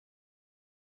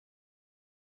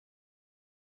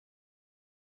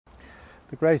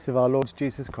The grace of our Lord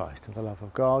Jesus Christ and the love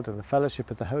of God and the fellowship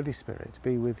of the Holy Spirit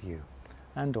be with you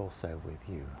and also with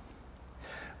you.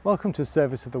 Welcome to the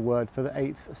service of the Word for the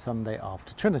 8th Sunday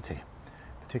after Trinity.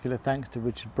 Particular thanks to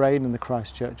Richard Brain and the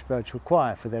Christ Church Virtual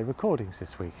Choir for their recordings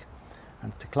this week,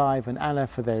 and to Clive and Anna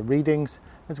for their readings,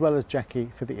 as well as Jackie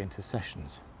for the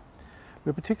intercessions.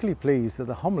 We're particularly pleased that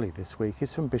the homily this week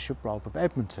is from Bishop Rob of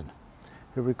Edmonton,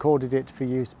 who recorded it for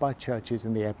use by churches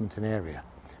in the Edmonton area.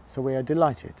 So we are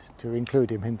delighted to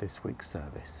include him in this week's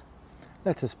service.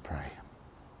 Let us pray.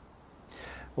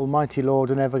 Almighty Lord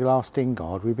and everlasting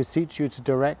God, we beseech you to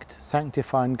direct,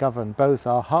 sanctify and govern both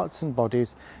our hearts and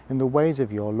bodies in the ways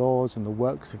of your laws and the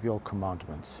works of your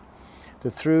commandments,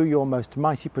 that through your most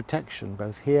mighty protection,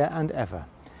 both here and ever,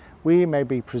 we may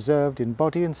be preserved in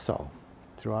body and soul,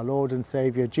 through our Lord and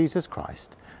Saviour Jesus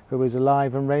Christ, who is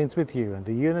alive and reigns with you in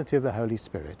the unity of the Holy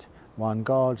Spirit, one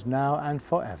God, now and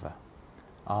forever.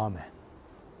 Amen.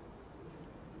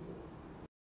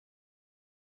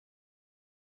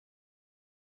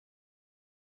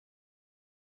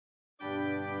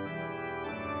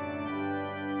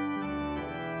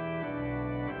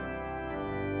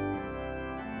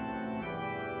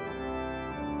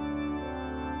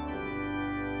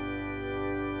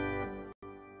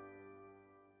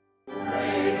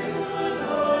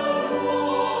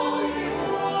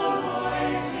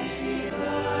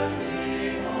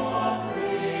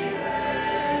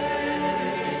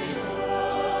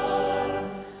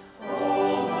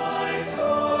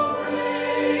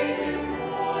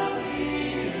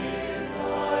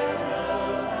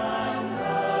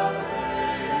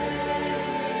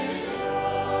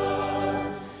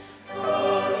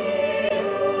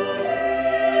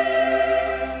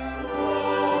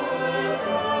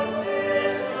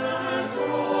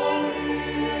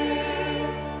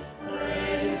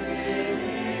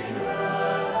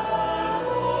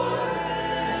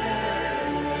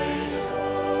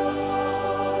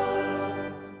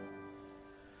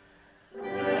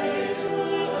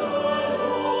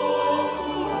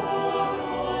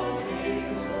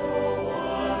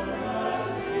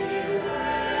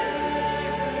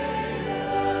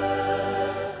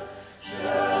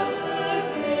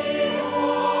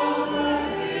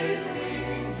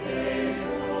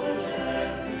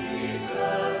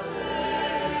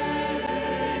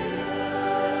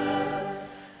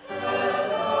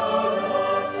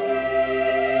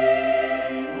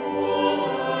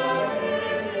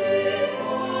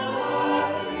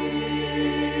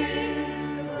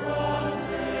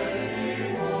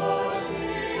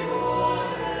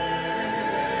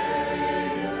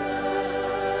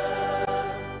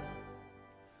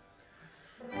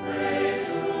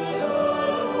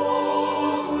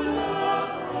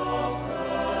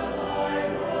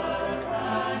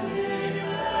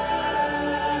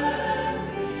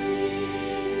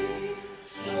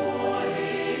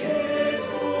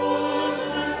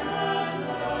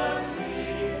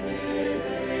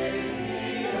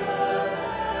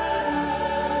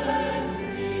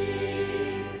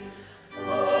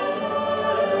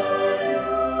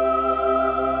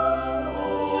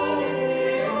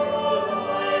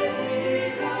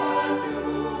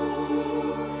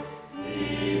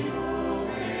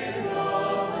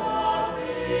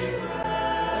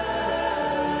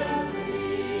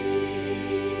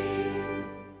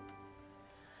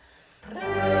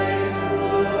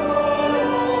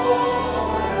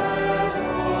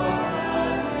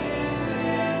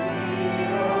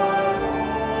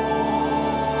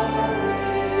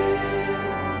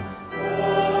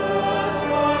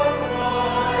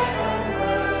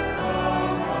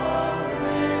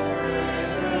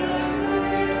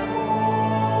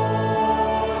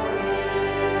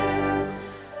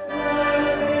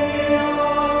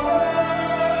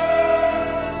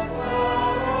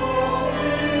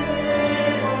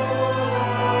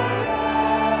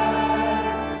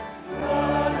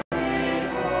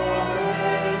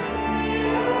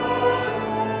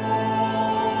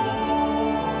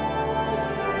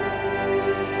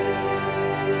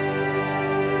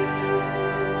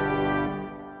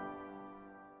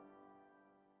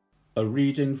 A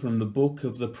reading from the book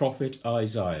of the prophet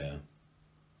Isaiah.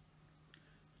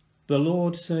 The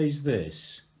Lord says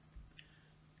this: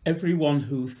 Everyone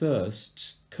who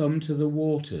thirsts, come to the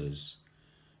waters,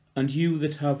 and you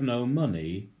that have no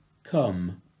money,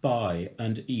 come, buy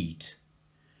and eat.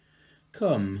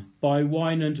 Come, buy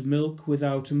wine and milk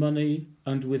without money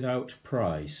and without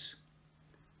price.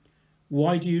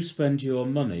 Why do you spend your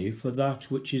money for that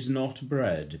which is not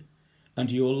bread, and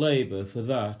your labour for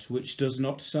that which does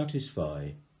not satisfy?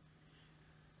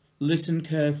 Listen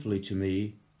carefully to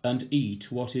me, and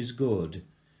eat what is good,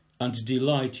 and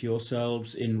delight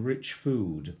yourselves in rich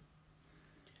food.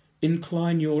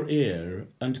 Incline your ear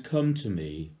and come to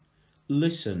me.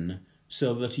 Listen,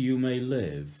 so that you may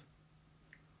live.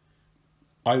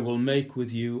 I will make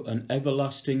with you an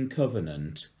everlasting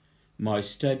covenant, my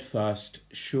steadfast,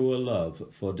 sure love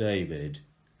for David.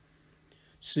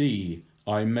 See,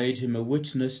 I made him a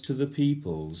witness to the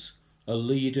peoples, a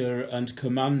leader and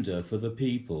commander for the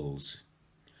peoples.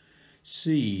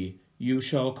 See, you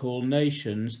shall call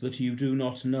nations that you do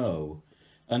not know,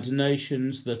 and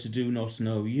nations that do not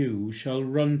know you shall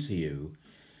run to you,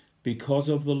 because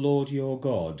of the Lord your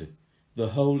God, the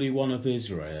Holy One of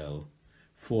Israel,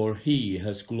 for he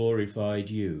has glorified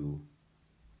you.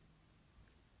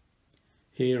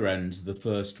 Here ends the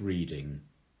first reading.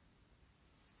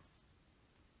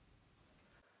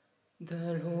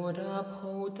 The Lord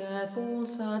upholdeth all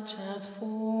such as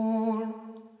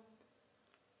fall,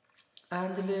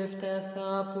 and lifteth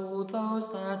up all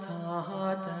those that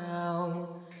are down.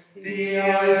 The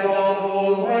eyes of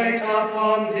all wait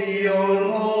upon thee, O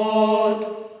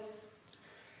Lord,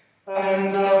 and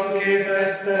thou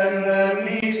givest them their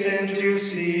meat in due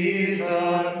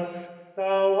season.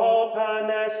 Thou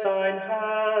openest thine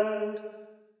hand,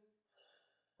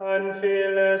 and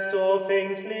fillest all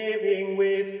things living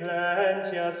with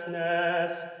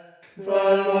plenteousness.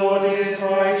 The Lord is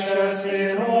righteous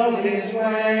in all his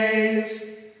ways,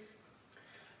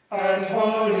 and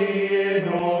holy in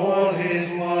all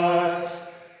his works.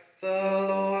 The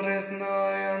Lord is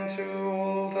nigh unto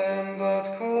all them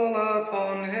that call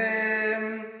upon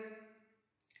him,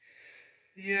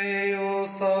 yea, all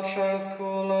such as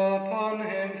call upon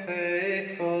him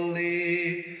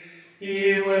faithfully.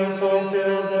 He will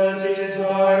fulfill the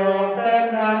desire of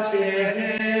them that fear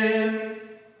him.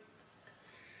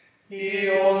 He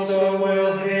also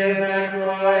will hear their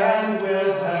cry and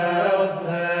will help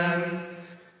them.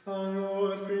 The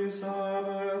Lord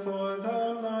preserveth all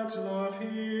them that love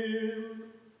him,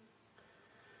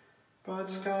 but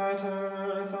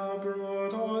scattereth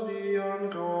abroad all the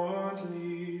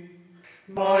ungodly.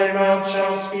 My mouth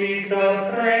shall speak the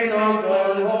praise of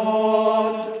the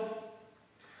Lord,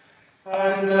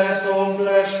 and let all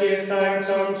flesh give thanks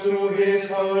unto his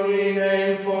holy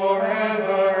name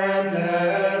forever and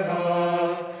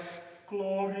ever.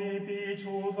 Glory be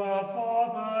to the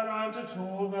Father, and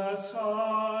to the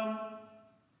Son,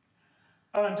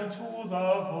 and to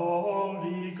the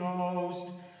Holy Ghost,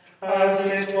 as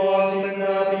it was in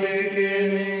the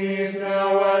beginning, is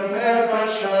now, and ever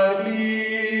shall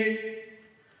be,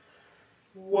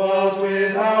 world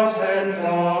without end.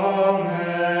 Amen.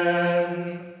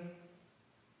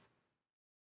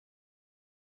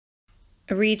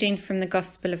 A reading from the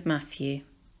Gospel of Matthew.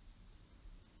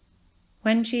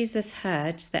 When Jesus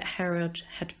heard that Herod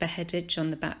had beheaded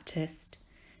John the Baptist,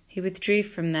 he withdrew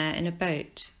from there in a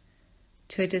boat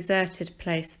to a deserted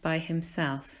place by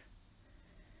himself.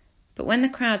 But when the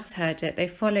crowds heard it, they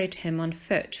followed him on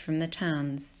foot from the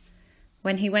towns.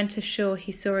 When he went ashore,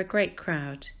 he saw a great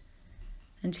crowd,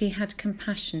 and he had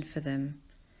compassion for them,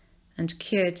 and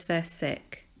cured their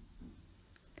sick.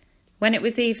 When it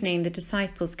was evening, the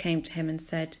disciples came to him and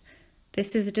said,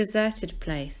 "This is a deserted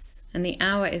place, and the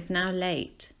hour is now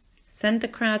late. Send the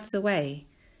crowds away,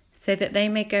 so that they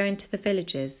may go into the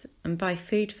villages and buy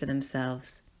food for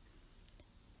themselves."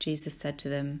 Jesus said to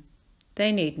them,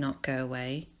 "They need not go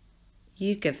away.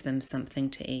 You give them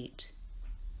something to eat."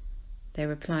 They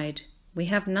replied, "We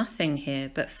have nothing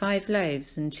here but 5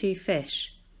 loaves and 2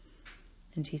 fish."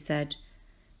 And he said,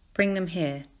 "Bring them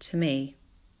here to me."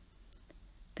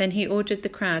 Then he ordered the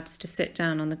crowds to sit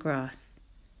down on the grass.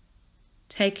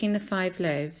 Taking the 5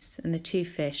 loaves and the 2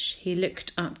 fish, he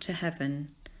looked up to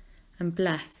heaven and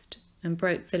blessed and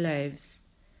broke the loaves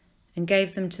and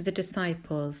gave them to the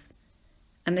disciples,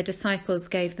 and the disciples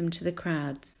gave them to the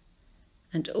crowds,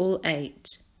 and all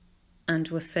ate and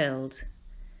were filled.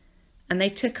 And they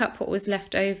took up what was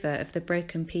left over of the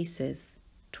broken pieces,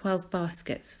 12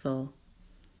 baskets full.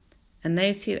 And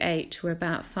those who ate were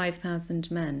about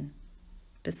 5,000 men,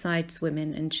 besides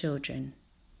women and children.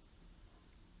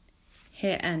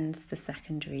 Here ends the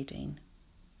second reading.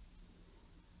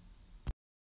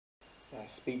 I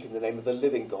speak in the name of the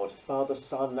living God, Father,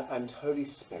 Son, and Holy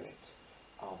Spirit.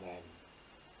 Amen.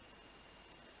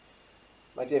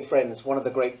 My dear friends, one of the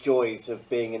great joys of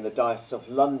being in the Diocese of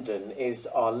London is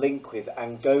our link with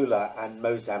Angola and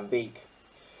Mozambique.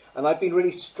 And I've been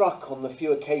really struck on the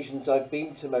few occasions I've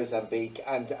been to Mozambique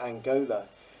and Angola,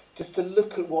 just to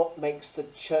look at what makes the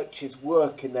churches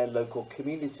work in their local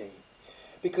community.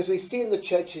 Because we see in the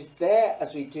churches there,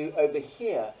 as we do over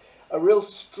here, a real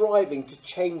striving to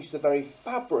change the very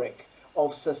fabric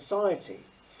of society,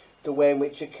 the way in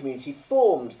which a community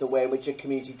forms, the way in which a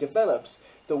community develops,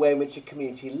 the way in which a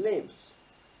community lives.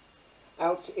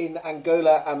 Out in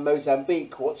Angola and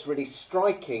Mozambique, what's really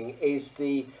striking is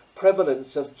the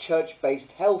prevalence of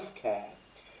church-based healthcare,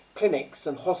 clinics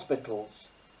and hospitals,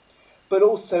 but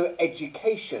also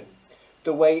education,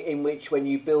 the way in which when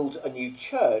you build a new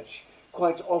church,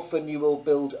 quite often you will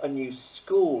build a new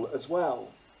school as well.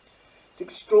 It's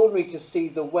extraordinary to see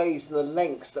the ways and the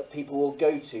lengths that people will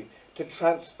go to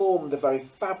transform the very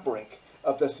fabric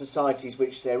of the societies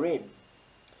which they're in.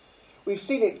 We've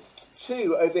seen it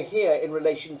too over here in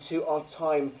relation to our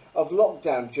time of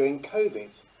lockdown during COVID.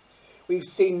 We've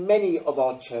seen many of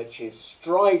our churches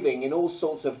striving in all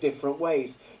sorts of different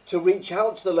ways to reach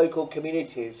out to the local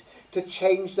communities to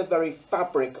change the very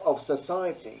fabric of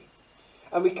society.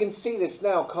 And we can see this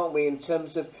now, can't we, in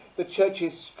terms of the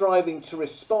churches striving to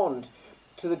respond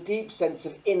to the deep sense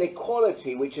of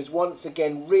inequality which has once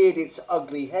again reared its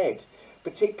ugly head,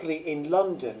 particularly in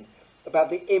London, about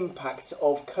the impact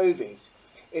of COVID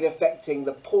in affecting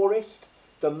the poorest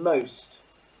the most.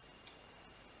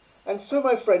 And so,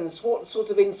 my friends, what sort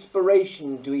of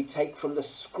inspiration do we take from the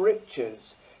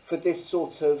scriptures for this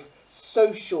sort of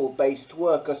social-based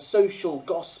work, a social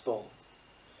gospel?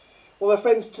 Well, my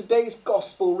friends, today's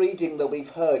gospel reading that we've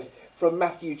heard from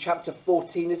Matthew chapter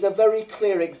 14 is a very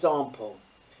clear example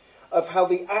of how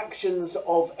the actions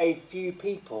of a few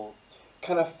people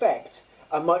can affect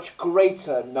a much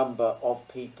greater number of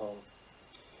people.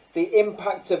 The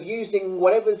impact of using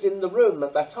whatever's in the room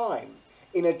at that time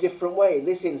in a different way. In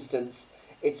this instance,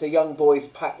 it's a young boy's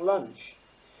packed lunch,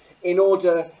 in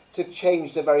order to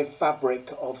change the very fabric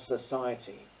of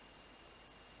society.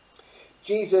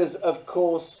 Jesus, of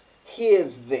course,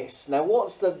 hears this. Now,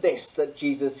 what's the this that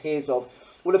Jesus hears of?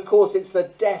 Well, of course, it's the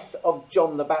death of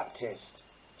John the Baptist.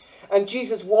 And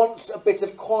Jesus wants a bit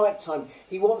of quiet time.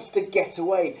 He wants to get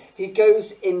away. He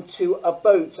goes into a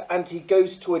boat and he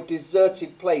goes to a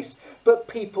deserted place. But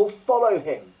people follow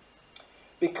him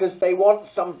because they want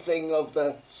something of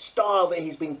the style that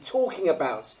he's been talking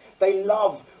about. They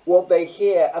love what they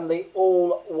hear and they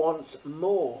all want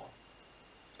more.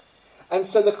 And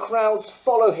so the crowds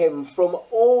follow him from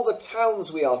all the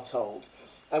towns, we are told.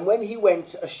 And when he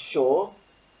went ashore,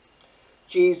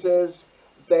 Jesus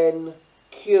then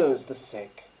cures the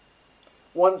sick,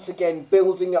 once again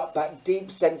building up that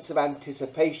deep sense of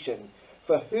anticipation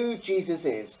for who Jesus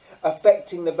is,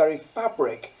 affecting the very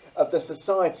fabric of the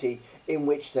society in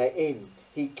which they're in.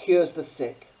 He cures the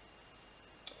sick.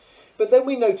 But then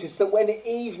we notice that when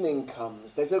evening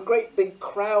comes, there's a great big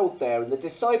crowd there, and the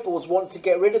disciples want to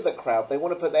get rid of the crowd. They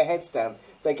want to put their heads down.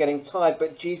 They're getting tired,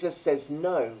 but Jesus says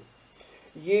no.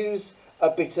 Use a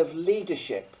bit of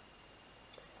leadership.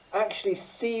 Actually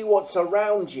see what's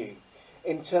around you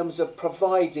in terms of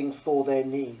providing for their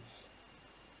needs.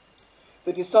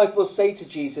 The disciples say to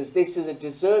Jesus, this is a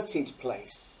deserted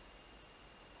place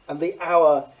and the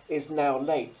hour is now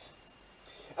late.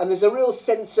 And there's a real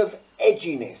sense of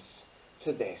edginess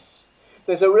to this.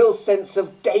 There's a real sense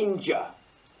of danger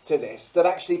to this, that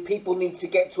actually people need to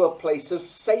get to a place of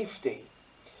safety.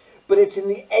 But it's in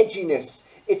the edginess,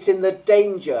 it's in the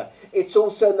danger, it's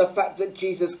also in the fact that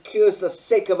Jesus cures the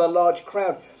sick of a large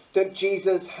crowd, that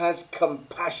Jesus has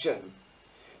compassion.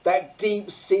 That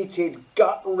deep-seated,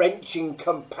 gut-wrenching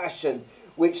compassion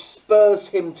which spurs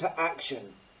him to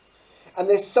action. And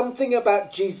there's something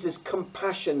about Jesus'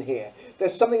 compassion here.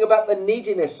 There's something about the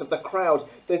neediness of the crowd.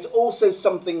 There's also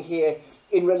something here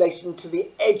in relation to the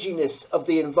edginess of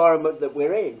the environment that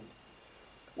we're in,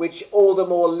 which all the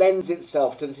more lends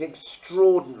itself to this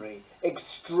extraordinary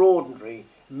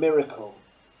miracle,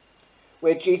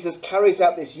 where Jesus carries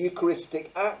out this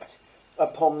Eucharistic act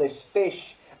upon this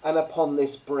fish and upon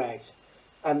this bread,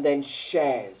 and then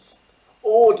shares,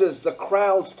 orders the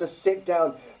crowds to sit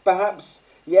down. Perhaps,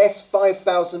 yes,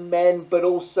 5,000 men, but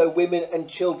also women and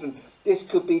children. This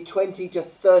could be 20 to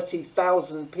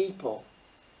 30,000 people.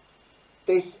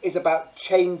 This is about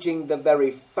changing the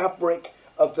very fabric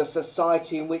of the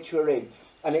society in which we're in.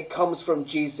 And it comes from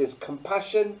Jesus'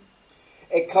 compassion.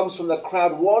 It comes from the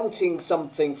crowd wanting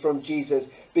something from Jesus,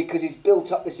 because he's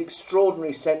built up this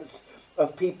extraordinary sense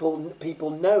of people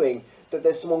knowing that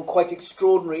there's someone quite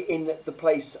extraordinary in the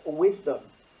place with them.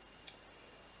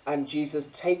 And Jesus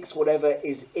takes whatever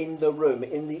is in the room,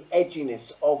 in the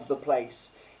edginess of the place.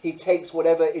 He takes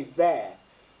whatever is there,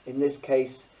 in this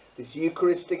case, this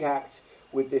Eucharistic act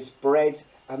with this bread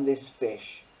and this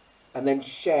fish, and then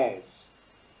shares,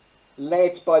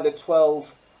 led by the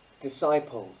 12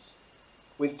 disciples,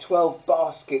 with 12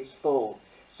 baskets full,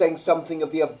 saying something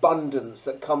of the abundance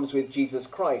that comes with Jesus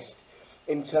Christ,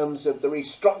 in terms of the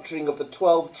restructuring of the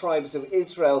 12 tribes of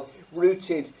Israel,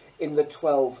 rooted in the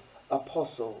 12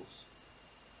 apostles.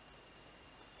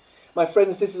 My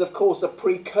friends, this is of course a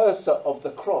precursor of the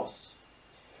cross,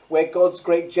 where God's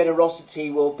great generosity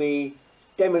will be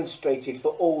demonstrated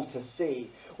for all to see,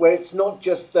 where it's not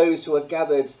just those who are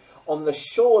gathered on the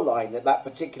shoreline at that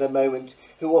particular moment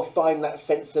who will find that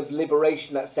sense of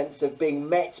liberation, that sense of being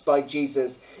met by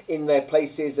Jesus in their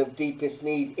places of deepest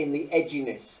need, in the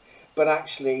edginess, but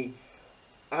actually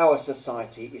our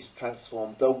society is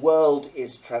transformed, the world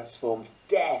is transformed,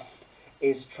 death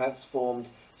is transformed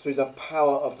through the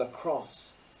power of the cross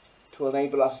to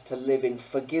enable us to live in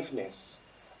forgiveness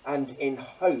and in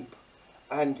hope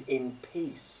and in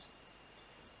peace.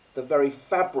 The very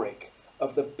fabric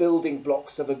of the building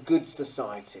blocks of a good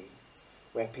society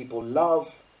where people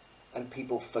love and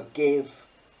people forgive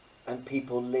and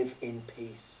people live in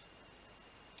peace.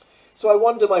 So I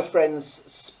wonder, my friends,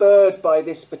 spurred by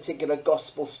this particular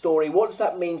gospel story, what does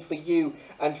that mean for you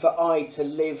and for I to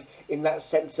live in that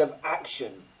sense of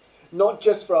action? Not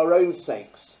just for our own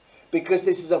sakes, because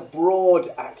this is a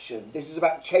broad action. This is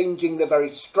about changing the very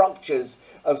structures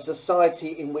of society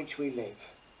in which we live.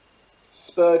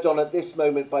 Spurred on at this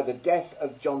moment by the death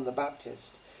of John the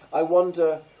Baptist, I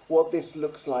wonder what this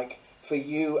looks like for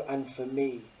you and for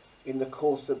me in the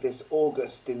course of this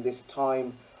August, in this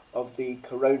time of the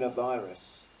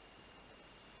coronavirus.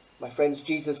 My friends,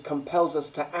 Jesus compels us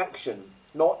to action,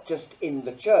 not just in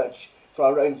the church for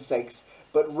our own sakes,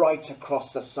 but right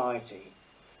across society,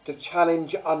 to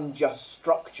challenge unjust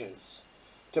structures,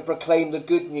 to proclaim the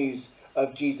good news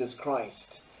of Jesus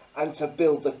Christ, and to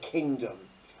build the kingdom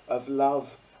of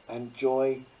love and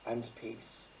joy and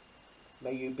peace.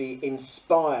 May you be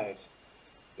inspired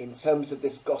in terms of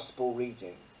this gospel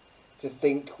reading to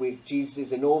think with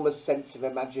Jesus' enormous sense of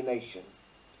imagination,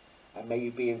 and may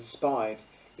you be inspired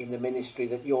in the ministry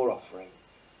that you're offering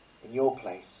in your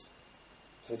place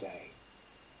today.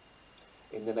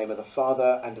 In the name of the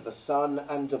Father, and of the Son,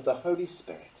 and of the Holy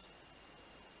Spirit.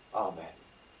 Amen.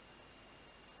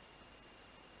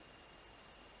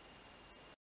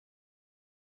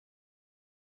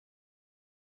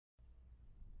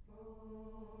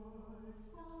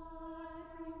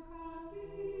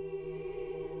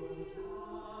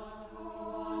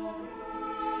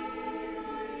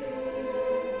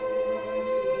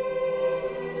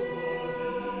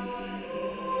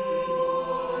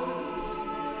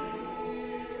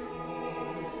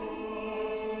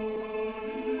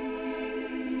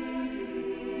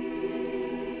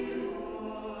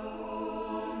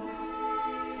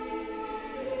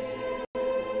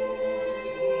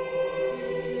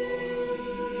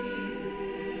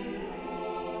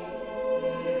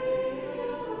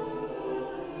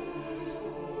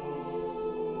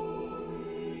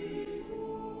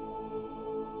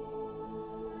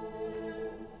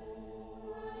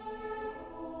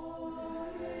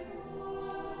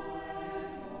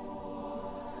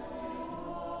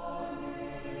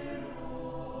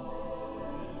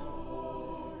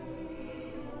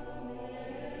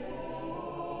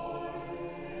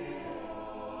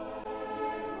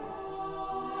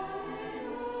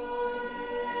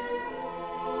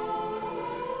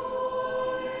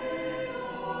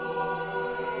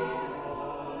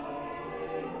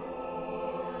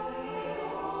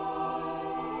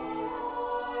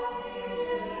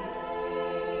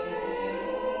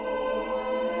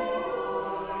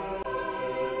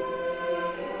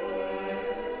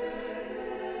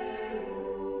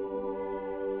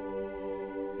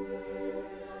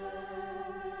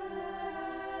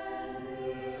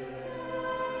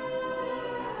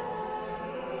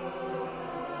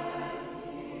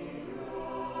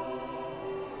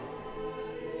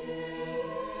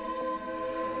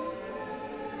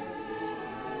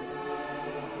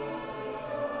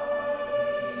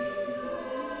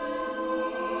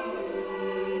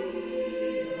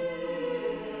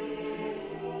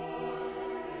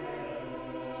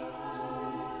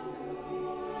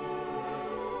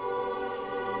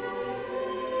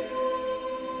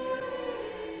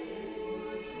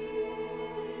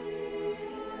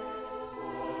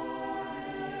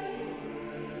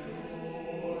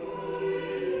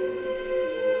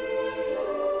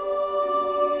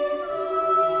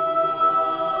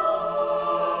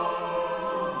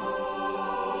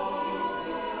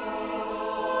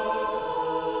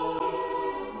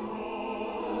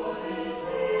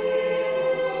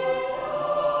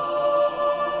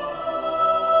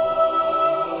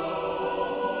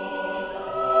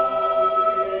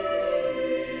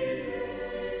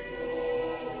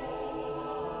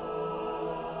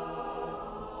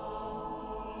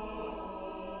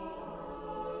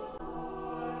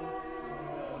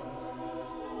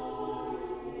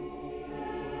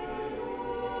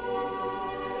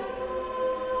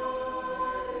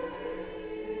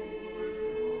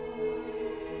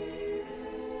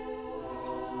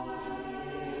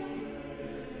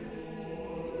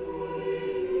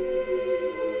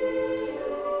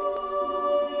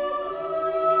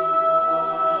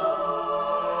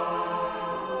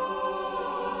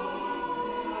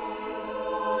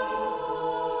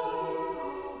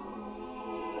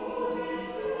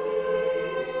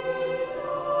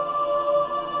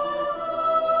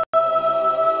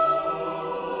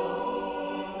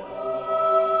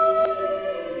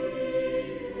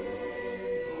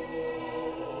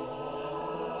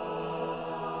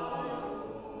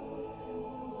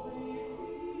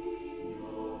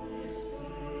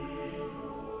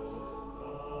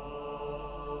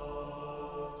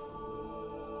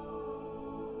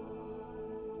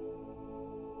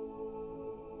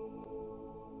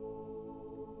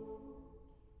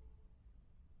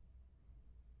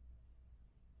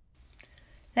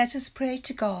 Let us pray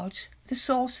to God, the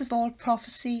source of all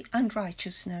prophecy and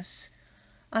righteousness,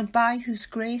 and by whose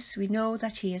grace we know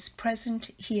that he is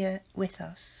present here with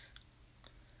us.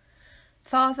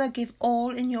 Father, give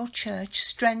all in your church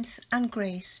strength and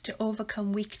grace to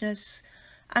overcome weakness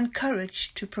and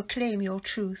courage to proclaim your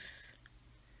truth.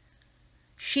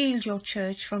 Shield your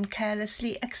church from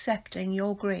carelessly accepting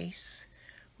your grace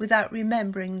without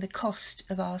remembering the cost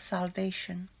of our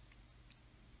salvation.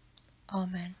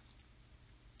 Amen.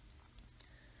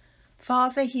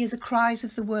 Father, hear the cries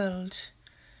of the world.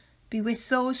 Be with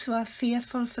those who are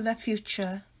fearful for their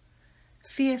future,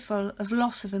 fearful of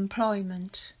loss of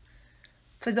employment,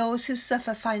 for those who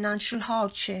suffer financial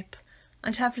hardship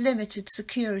and have limited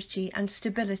security and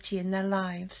stability in their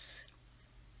lives.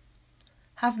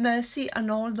 Have mercy on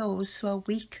all those who are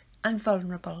weak and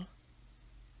vulnerable.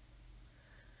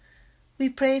 We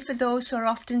pray for those who are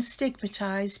often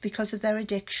stigmatized because of their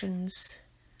addictions.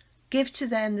 Give to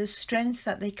them the strength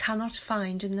that they cannot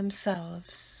find in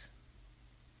themselves.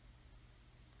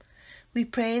 We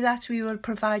pray that we will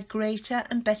provide greater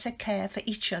and better care for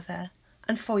each other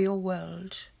and for your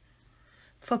world,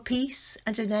 for peace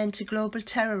and an end to global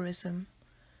terrorism,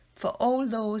 for all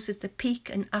those at the peak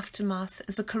and aftermath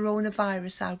of the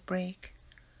coronavirus outbreak,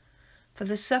 for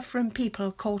the suffering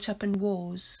people caught up in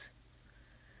wars.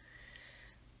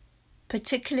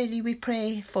 Particularly we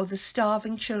pray for the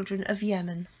starving children of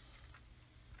Yemen.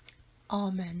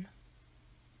 Amen.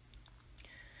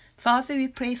 Father, we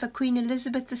pray for Queen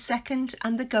Elizabeth II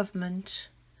and the government,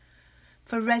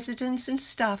 for residents and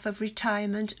staff of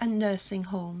retirement and nursing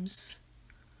homes,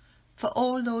 for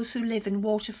all those who live in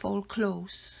Waterfall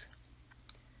Close.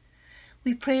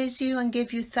 We praise you and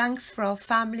give you thanks for our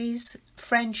families,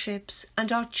 friendships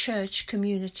and our church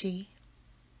community.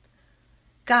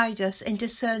 Guide us in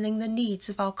discerning the needs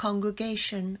of our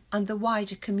congregation and the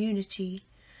wider community,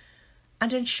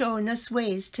 and in showing us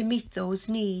ways to meet those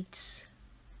needs.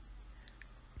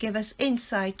 Give us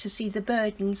insight to see the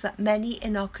burdens that many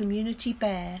in our community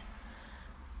bear,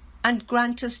 and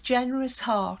grant us generous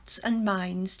hearts and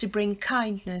minds to bring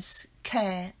kindness,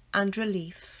 care and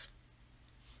relief.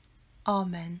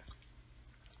 Amen.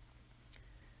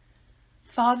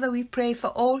 Father, we pray for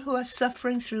all who are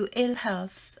suffering through ill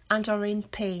health and are in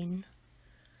pain,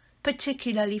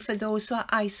 particularly for those who are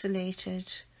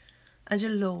isolated and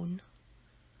alone.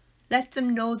 Let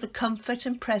them know the comfort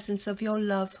and presence of your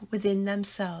love within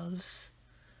themselves.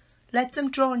 Let them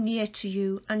draw near to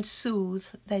you and soothe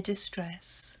their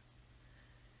distress.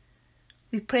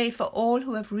 We pray for all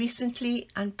who have recently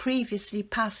and previously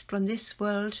passed from this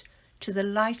world to the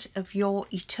light of your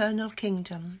eternal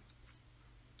kingdom.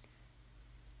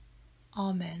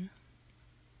 Amen.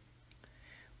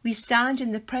 We stand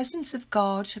in the presence of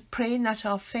God, praying that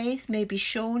our faith may be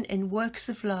shown in works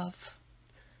of love.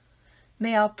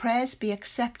 May our prayers be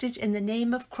accepted in the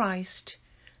name of Christ,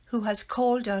 who has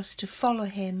called us to follow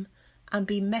him and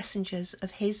be messengers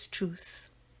of his truth.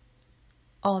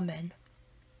 Amen.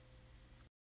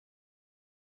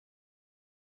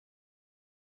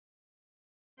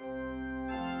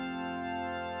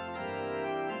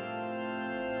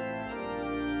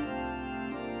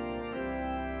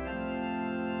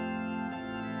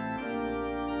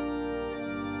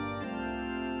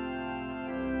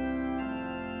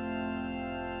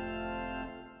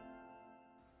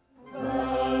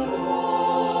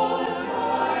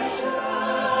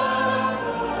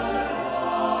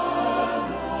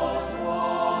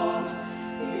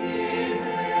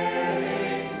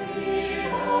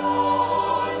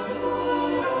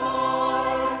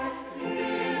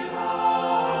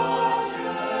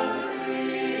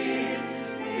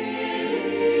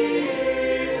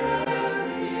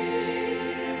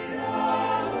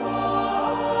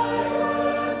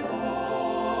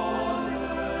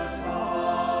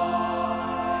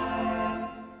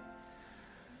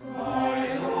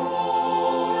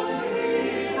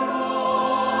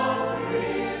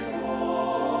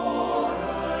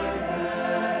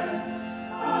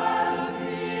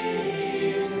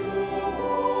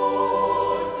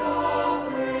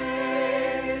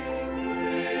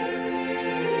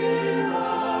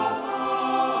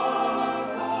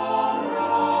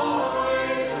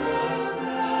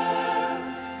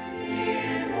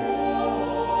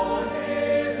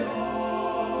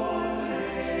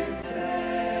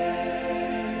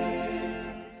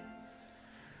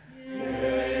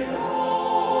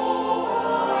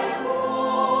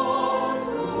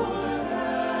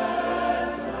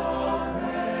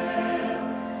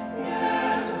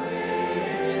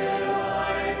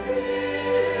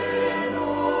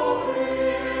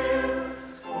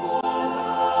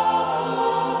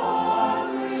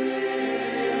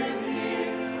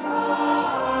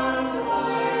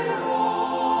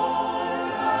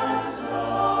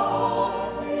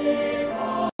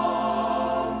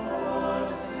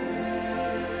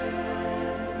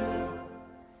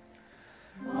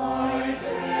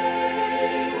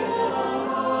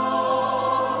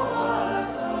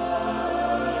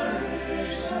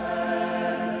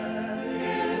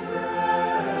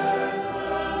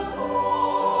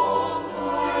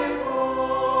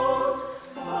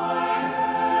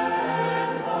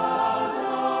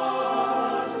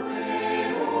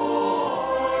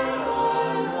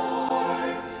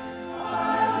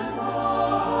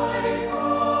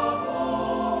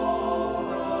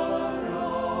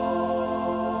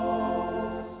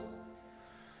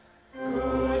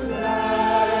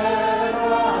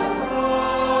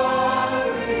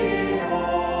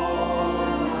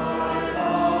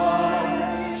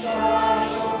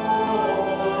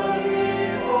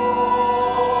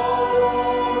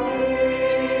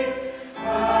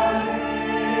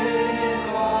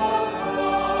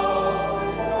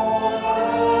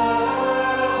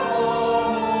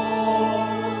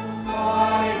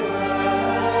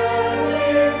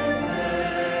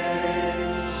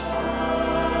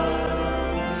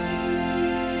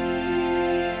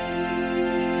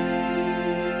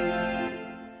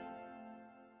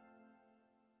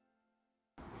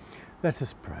 Let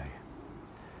us pray.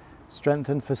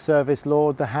 Strengthen for service,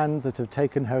 Lord, the hands that have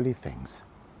taken holy things.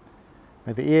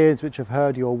 May the ears which have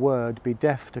heard your word be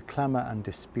deaf to clamour and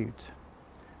dispute.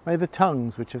 May the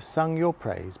tongues which have sung your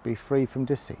praise be free from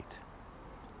deceit.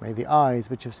 May the eyes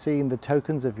which have seen the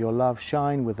tokens of your love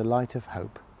shine with the light of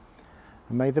hope.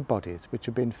 And may the bodies which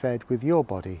have been fed with your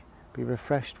body be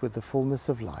refreshed with the fullness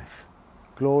of life.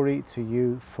 Glory to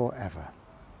you forever.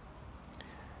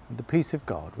 And the peace of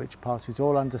God, which passes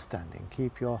all understanding,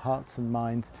 keep your hearts and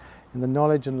minds in the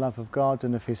knowledge and love of God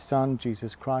and of his Son,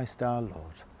 Jesus Christ our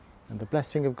Lord. And the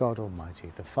blessing of God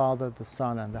Almighty, the Father, the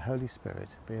Son, and the Holy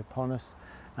Spirit be upon us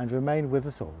and remain with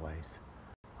us always.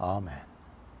 Amen.